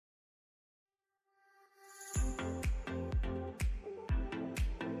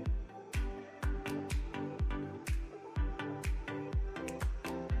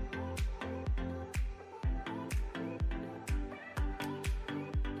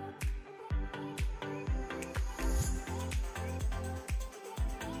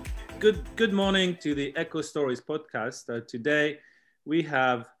Good morning to the Echo Stories podcast. Today we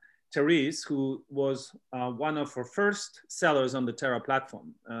have Therese, who was one of our first sellers on the Terra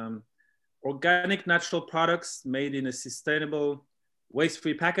platform. Organic natural products made in a sustainable,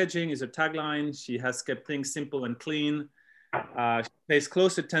 waste-free packaging is her tagline. She has kept things simple and clean. She pays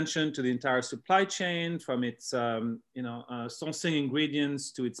close attention to the entire supply chain, from its sourcing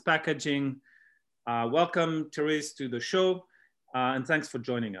ingredients to its packaging. Welcome, Therese, to the show. And thanks for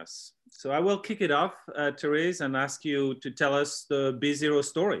joining us. So I will kick it off, Therese, and ask you to tell us the B0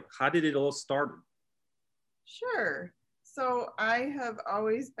 story. How did it all start? Sure. So I have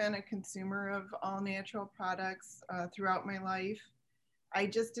always been a consumer of all natural products throughout my life. I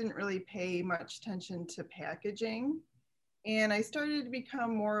just didn't really pay much attention to packaging. And I started to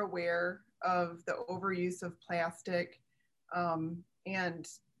become more aware of the overuse of plastic and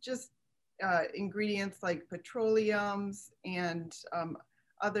just ingredients like petroleums and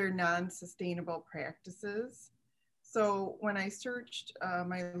other non-sustainable practices. So when I searched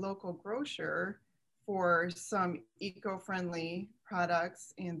my local grocer for some eco-friendly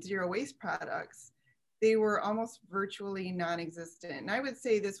products and zero waste products, they were almost virtually non-existent. And I would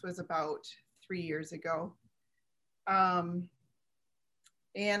say this was about 3 years ago. And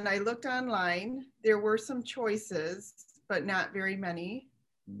I looked online. There were some choices, but not very many.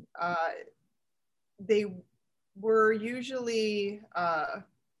 They were usually,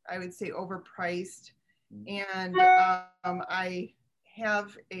 I would say, overpriced. And I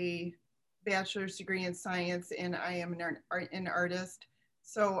have a bachelor's degree in science, and I am an artist.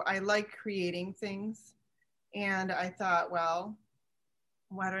 So I like creating things. And I thought, well,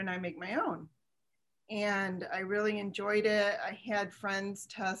 why don't I make my own? And I really enjoyed it. I had friends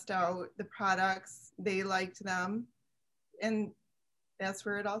test out the products. They liked them. And that's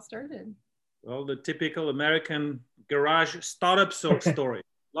where it all started. Well, the typical American garage startup story.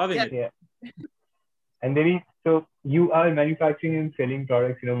 Loving it. Yeah. And Devi, so you are manufacturing and selling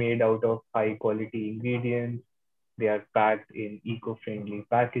products, made out of high quality ingredients. They are packed in eco-friendly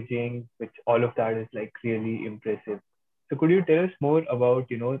packaging, which all of that is like really impressive. So could you tell us more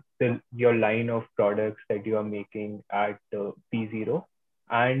about, your line of products that you are making at P0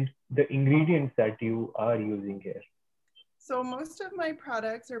 and the ingredients that you are using here? So most of my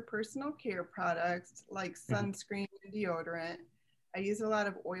products are personal care products like sunscreen and deodorant. I use a lot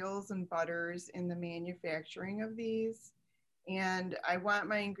of oils and butters in the manufacturing of these. And I want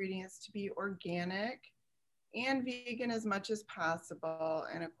my ingredients to be organic and vegan as much as possible,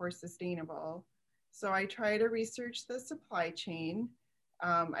 and of course sustainable. So I try to research the supply chain.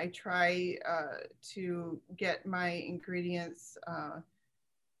 I try to get my ingredients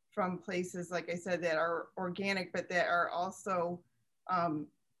from places, like I said, that are organic, but that are also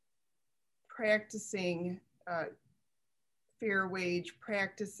practicing fair wage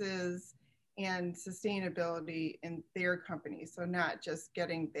practices and sustainability in their company. So not just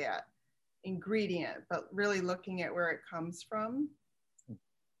getting that ingredient, but really looking at where it comes from.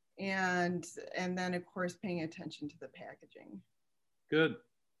 And then of course, paying attention to the packaging. Good.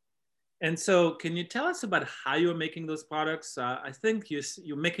 And so can you tell us about how you're making those products? I think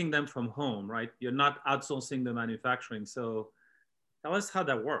you're making them from home, right? You're not outsourcing the manufacturing. So tell us how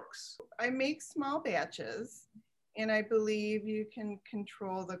that works. I make small batches, and I believe you can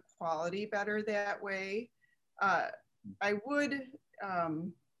control the quality better that way. I would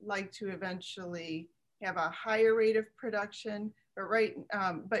like to eventually have a higher rate of production,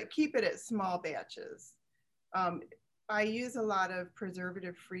 but keep it at small batches. I use a lot of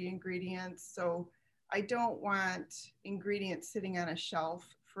preservative-free ingredients, so I don't want ingredients sitting on a shelf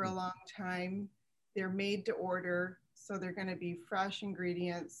for a long time. They're made to order, so they're going to be fresh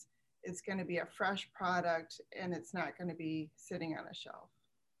ingredients. It's going to be a fresh product, and it's not going to be sitting on a shelf.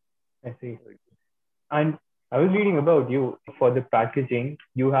 I see. And I was reading about you for the packaging.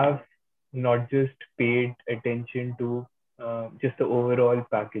 You have not just paid attention to just the overall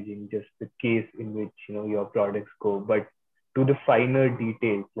packaging, just the case in which your products go, but to the finer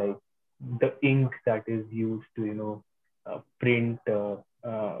details like the ink that is used to print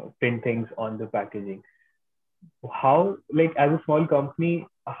things on the packaging. How, like as a small company,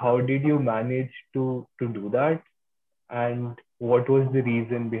 how did you manage to do that, and what was the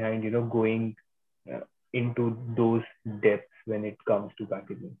reason behind going into those depths when it comes to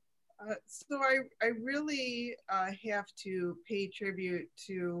packaging? So I really have to pay tribute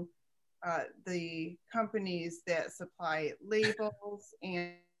to the companies that supply labels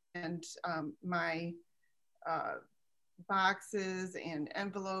and my boxes and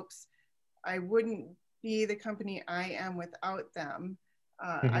envelopes. I wouldn't be the company I am without them.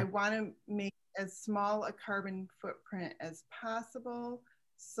 I want to make as small a carbon footprint as possible.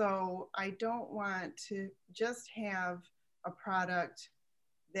 So I don't want to just have a product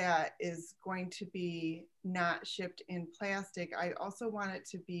that is going to be not shipped in plastic. I also want it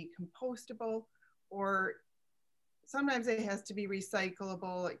to be compostable, or sometimes it has to be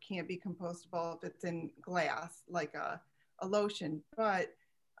recyclable. It can't be compostable if it's in glass, like a lotion. But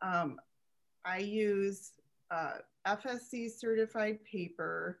I use FSC certified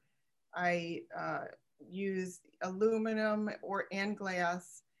paper. I use aluminum and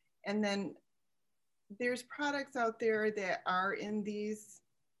glass. And then there's products out there that are in these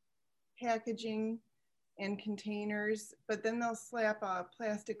packaging and containers, but then they'll slap a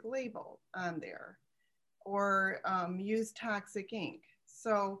plastic label on there, or use toxic ink.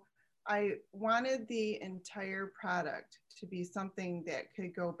 So I wanted the entire product to be something that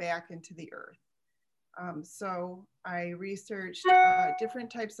could go back into the earth. So I researched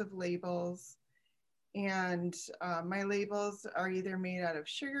different types of labels, and my labels are either made out of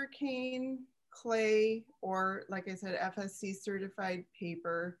sugar cane, clay, or, like I said, FSC certified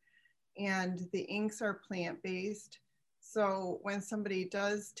paper. And the inks are plant-based. So when somebody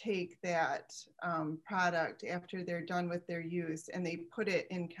does take that product after they're done with their use and they put it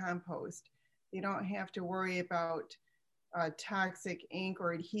in compost, they don't have to worry about toxic ink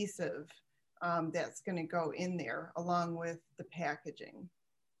or adhesive that's going to go in there along with the packaging.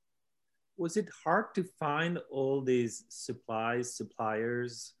 Was it hard to find all these suppliers?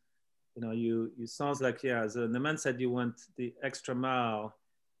 You know, you sounds like, yeah, as the man said, you went the extra mile.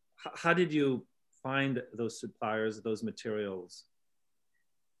 How did you find those suppliers, those materials?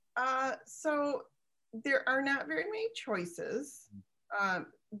 So there are not very many choices.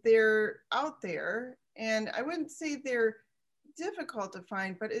 They're out there, and I wouldn't say they're difficult to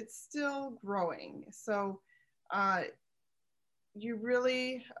find, but it's still growing. So you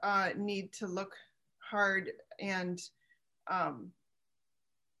really need to look hard, and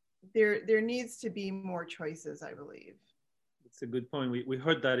there needs to be more choices, I believe. It's a good point. We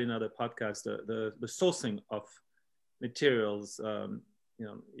heard that in other podcasts. The sourcing of materials, you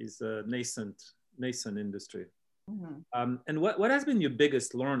know, is a nascent industry. Mm-hmm. And what has been your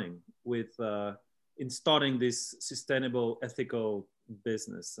biggest learning with in starting this sustainable, ethical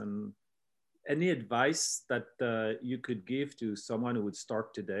business? And any advice that you could give to someone who would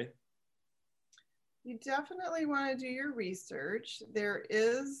start today? You definitely want to do your research. There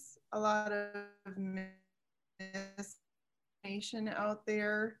is a lot of misinformation out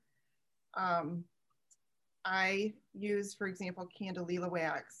there. I use, for example, Candelilla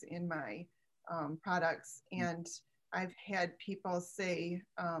wax in my products, and I've had people say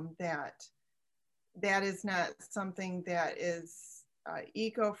that is not something that is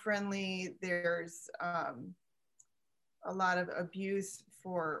eco-friendly. There's a lot of abuse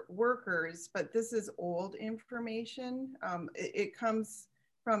for workers, but this is old information. It comes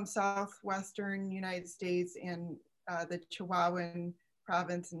from southwestern United States and the Chihuahuan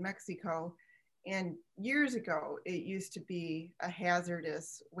province in Mexico. And years ago, it used to be a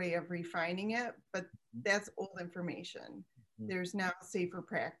hazardous way of refining it, but that's old information. There's now safer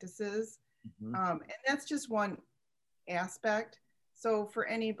practices. And that's just one aspect. So for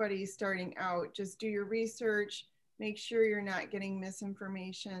anybody starting out, just do your research, make sure you're not getting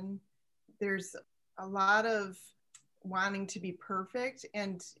misinformation. There's a lot of wanting to be perfect,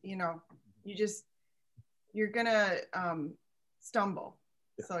 and you're gonna stumble.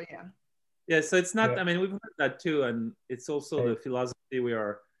 So yeah, so it's not, I mean, we've heard that too, and it's also the philosophy we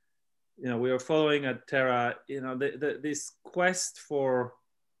are following at Terra. This quest for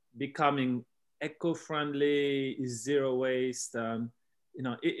becoming eco-friendly, zero waste.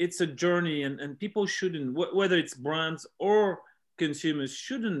 It's a journey, and people shouldn't, whether it's brands or consumers,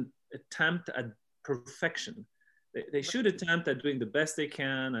 shouldn't attempt at perfection. They should attempt at doing the best they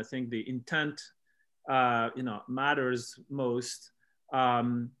can. I think the intent, matters most.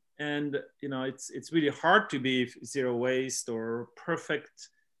 And it's really hard to be zero waste or perfect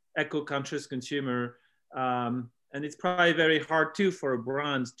eco-conscious consumer. And it's probably very hard too for a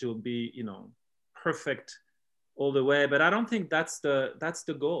brand to be, perfect all the way. But I don't think that's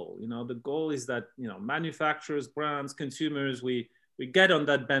the goal. The goal is that, manufacturers, brands, consumers, we get on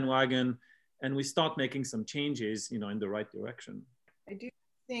that bandwagon and we start making some changes, in the right direction. I do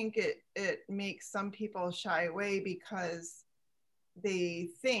think it makes some people shy away because they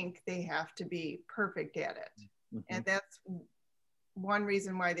think they have to be perfect at it. Mm-hmm. And that's one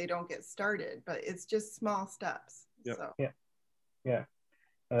reason why they don't get started, but it's just small steps. Yep. So. Yeah.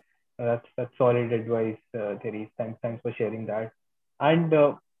 That's solid advice, Therese. Thanks for sharing that. And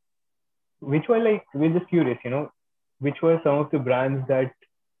we're just curious, which were some of the brands that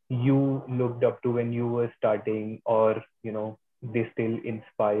you looked up to when you were starting, or, they still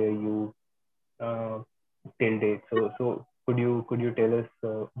inspire you uh, till date. So could you tell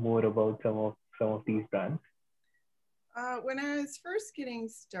us more about some of these brands? When I was first getting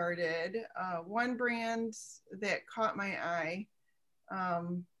started, one brand that caught my eye,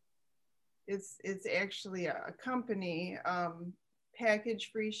 um, it's actually a company,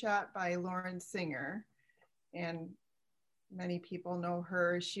 Package Free Shop by Lauren Singer, and many people know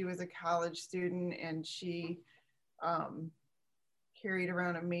her. She was a college student, and she carried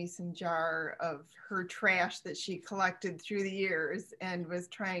around a mason jar of her trash that she collected through the years, and was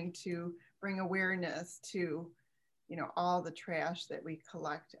trying to bring awareness to, you know, all the trash that we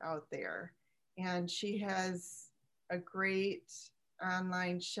collect out there. And she has a great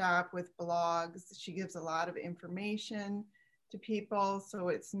online shop with blogs. She gives a lot of information to people, so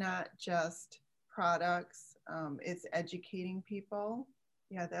it's not just products, it's educating people.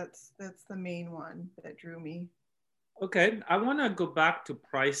 Yeah, that's the main one that drew me. Okay, I want to go back to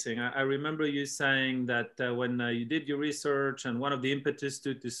pricing. I remember you saying that when you did your research, and one of the impetus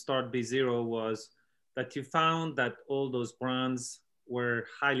to start B0 was that you found that all those brands were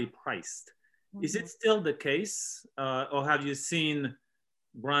highly priced. Mm-hmm. Is it still the case, or have you seen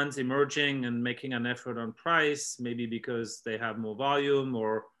brands emerging and making an effort on price, maybe because they have more volume,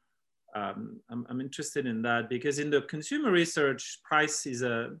 or I'm interested in that, because in the consumer research, price is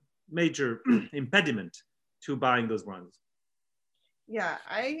a major impediment to buying those brands. Yeah,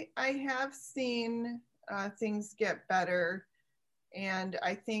 I have seen things get better, and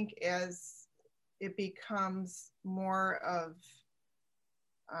I think as it becomes more of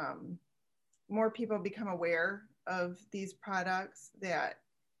more people become aware of these products, that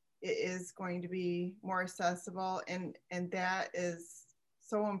it is going to be more accessible, and that is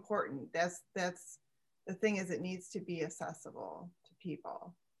so important. That's the thing, is it needs to be accessible to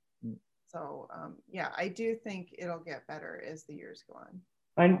people. Mm. So yeah, I do think it'll get better as the years go on.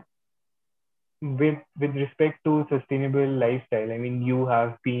 And with respect to sustainable lifestyle, I mean, you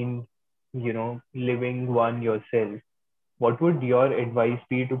have been, living one yourself. What would your advice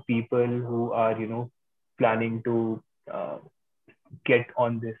be to people who are, planning to get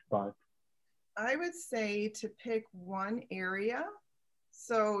on this path? I would say to pick one area.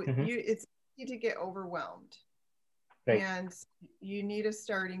 So mm-hmm. It's easy to get overwhelmed, right, and you need a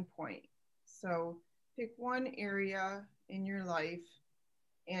starting point. So pick one area in your life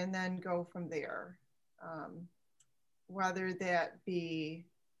and then go from there. Whether that be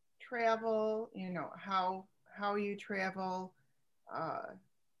travel, how you travel,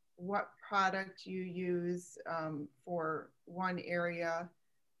 what product you use for one area,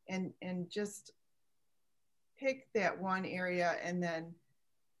 and just pick that one area and then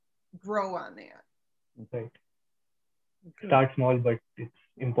grow on that. Right. Start small, but it's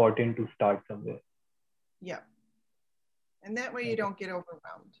important to start somewhere. Yeah. And that way you don't get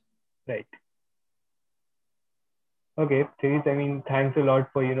overwhelmed. Right. Okay, Therese, I mean, thanks a lot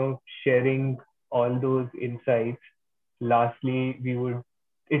for, sharing all those insights. Lastly,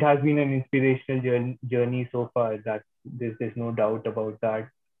 it has been an inspirational journey so far, that there's no doubt about that.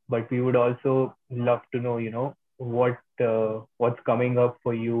 But we would also love to know, what's coming up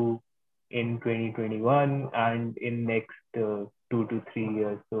for you in 2021 and in next 2 to 3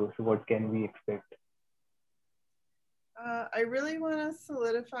 years. So what can we expect? I really want to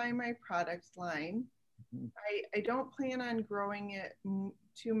solidify my product line. Mm-hmm. I don't plan on growing it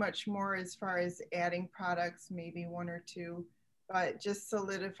too much more as far as adding products, maybe one or two, but just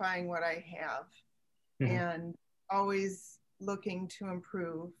solidifying what I have. Mm-hmm. And always looking to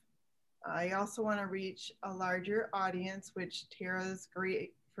improve. I also want to reach a larger audience, which Terra's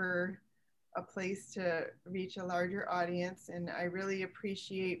great for a place to reach a larger audience. And I really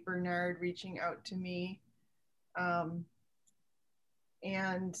appreciate Bernard reaching out to me.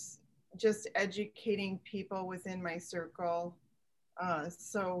 And just educating people within my circle.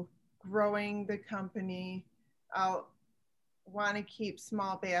 So growing the company, I'll want to keep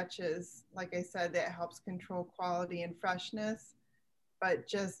small batches. Like I said, that helps control quality and freshness, but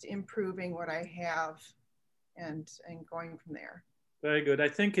just improving what I have and going from there. Very good. I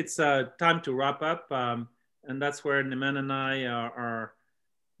think it's time to wrap up. And that's where Neman and I are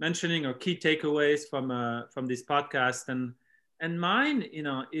mentioning our key takeaways from this podcast. And mine,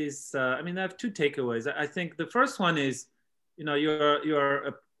 is, I have two takeaways. I think the first one is, you're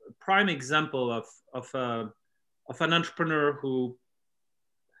a prime example of an entrepreneur who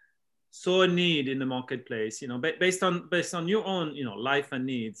saw a need in the marketplace, based on your own, life and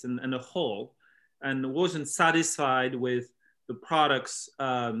needs and a whole, and wasn't satisfied with the products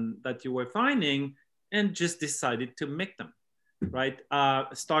that you were finding, and just decided to make them, right?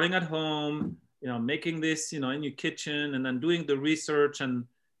 Starting at home, making this, in your kitchen and then doing the research. And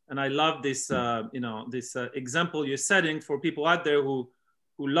I love this, this example you're setting for people out there who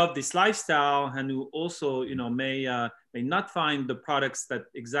love this lifestyle and who also, may not find the products that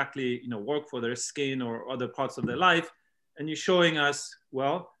exactly, work for their skin or other parts of their life. And you're showing us,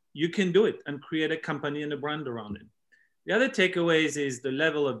 well, you can do it and create a company and a brand around it. The other takeaways is the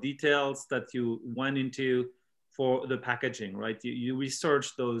level of details that you went into for the packaging, right? You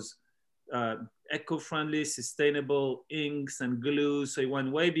researched those eco-friendly, sustainable inks and glues. So you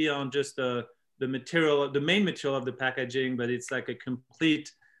went way beyond just the material, the main material of the packaging, but it's like a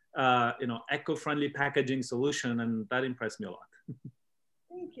complete, eco-friendly packaging solution, and that impressed me a lot.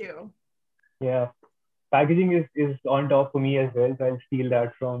 Thank you. Yeah, packaging is on top for me as well. So I'll steal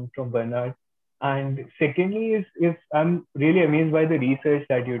that from Bernard. And secondly, is I'm really amazed by the research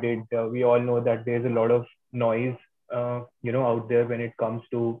that you did. We all know that there's a lot of noise, out there when it comes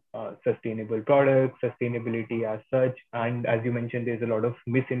to sustainable products, sustainability as such. And as you mentioned, there's a lot of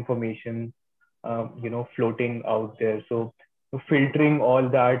misinformation, floating out there. So filtering all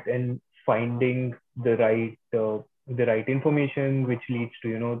that and finding the right information, which leads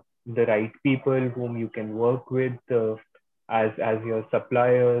to the right people whom you can work with as your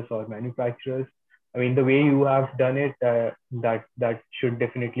suppliers or manufacturers. I mean, the way you have done it, that should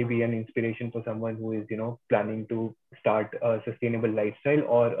definitely be an inspiration for someone who is planning to start a sustainable lifestyle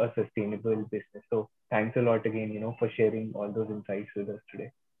or a sustainable business. So thanks a lot again, for sharing all those insights with us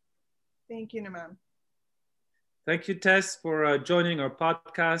today. Thank you, Naman. Thank you, Tess, for joining our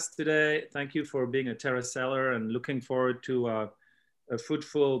podcast today. Thank you for being a TerraSeller, and looking forward to a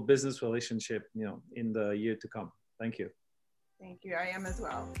fruitful business relationship, in the year to come. Thank you. Thank you. I am as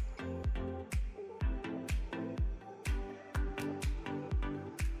well.